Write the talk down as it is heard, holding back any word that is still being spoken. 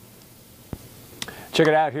Check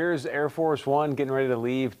it out. Here's Air Force One getting ready to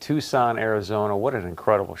leave Tucson, Arizona. What an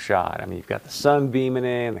incredible shot. I mean, you've got the sun beaming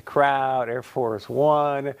in, the crowd, Air Force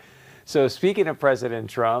One. So speaking of President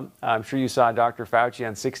Trump, I'm sure you saw Dr. Fauci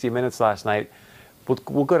on 60 Minutes last night.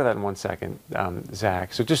 We'll go to that in 1 second,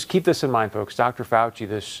 Zach. So just keep this in mind, folks. Dr. Fauci,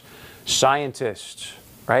 this scientist,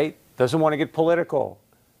 right, doesn't want to get political.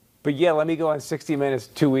 But yeah, let me go on 60 Minutes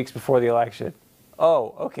 2 weeks before the election.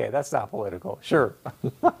 Oh, okay, that's not political. Sure.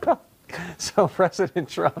 So President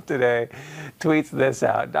Trump today tweets this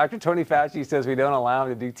out. Dr. Tony Fauci says we don't allow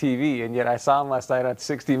him to do TV, and yet I saw him last night on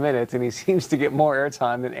 60 Minutes, and he seems to get more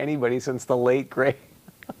airtime than anybody since the late, great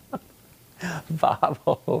Bob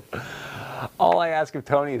Hope. All I ask of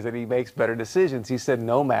Tony is that he makes better decisions. He said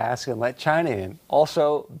no mask and let China in.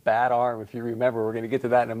 Also, bad arm, if you remember. We're going to get to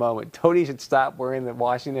that in a moment. Tony should stop wearing the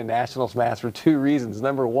Washington Nationals mask for 2 reasons.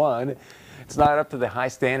 Number one, it's not up to the high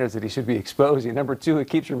standards that he should be exposing. Number two, it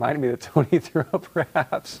keeps reminding me that Tony threw up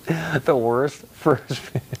perhaps the worst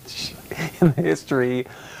first pitch in the history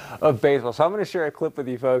of baseball. So I'm going to share a clip with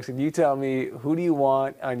you folks, and you tell me, who do you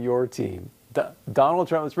want on your team? Donald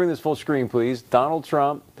Trump, let's bring this full screen, please. Donald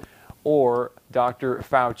Trump or Dr.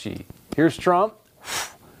 Fauci. Here's Trump,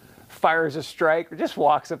 fires a strike, or just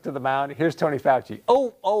walks up to the mound. Here's Tony Fauci.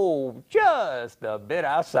 Oh, just a bit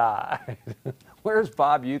outside. Where's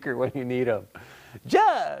Bob Uecker when you need him?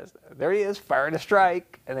 There he is, firing a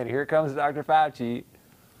strike. And then here comes Dr. Fauci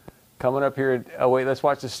coming up here. Oh, wait, let's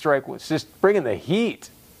watch the strike. It's just bringing the heat.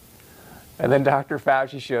 And then Dr.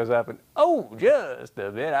 Fauci shows up and, just a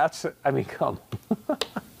bit outside. I mean, come on.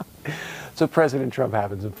 So President Trump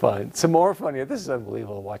having some fun. Some more fun here. This is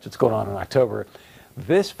unbelievable to watch what's going on in October.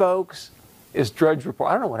 This, folks, is Drudge Report.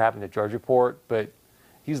 I don't know what happened to Drudge Report, but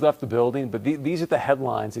he's left the building. But these are the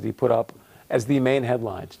headlines that he put up as the main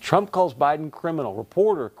headlines. Trump calls Biden criminal,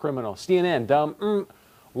 reporter criminal, CNN dumb,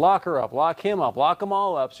 lock her up, lock him up, lock them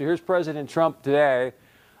all up. So here's President Trump today.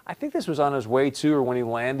 I think this was on his way to or when he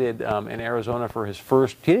landed in Arizona for his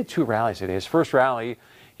first, he did 2 rallies today. His first rally,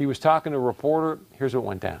 he was talking to a reporter. Here's what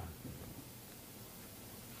went down.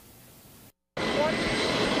 What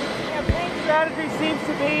campaign strategy seems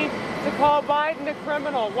to be to call Biden a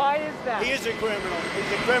criminal. Why is that? He is a criminal.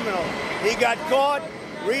 He's a criminal. He got caught.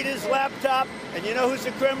 Read his laptop, and you know who's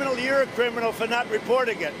a criminal? You're a criminal for not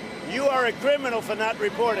reporting it. You are a criminal for not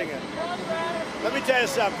reporting it. Let me tell you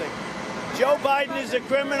something. Joe Biden is a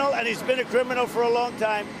criminal, and he's been a criminal for a long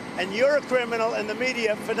time, and you're a criminal in the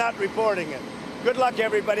media for not reporting it. Good luck,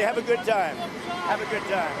 everybody. Have a good time. Have a good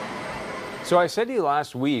time. So I said to you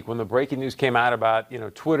last week when the breaking news came out about,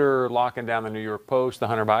 Twitter locking down the New York Post, the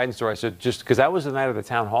Hunter Biden story, I said, just because that was the night of the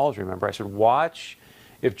town halls, remember? I said, watch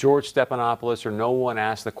if George Stephanopoulos or no one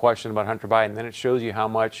asks the question about Hunter Biden. Then it shows you how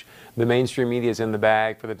much the mainstream media is in the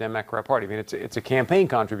bag for the Democrat Party. I mean, it's a campaign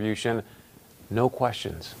contribution. No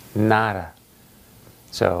questions. Nada.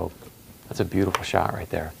 So that's a beautiful shot right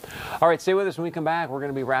there. All right, stay with us when we come back. We're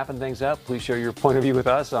going to be wrapping things up. Please share your point of view with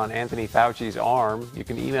us on Anthony Fauci's arm. You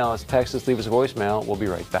can email us, text us, leave us a voicemail. We'll be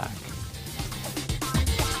right back.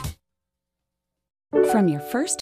 From your first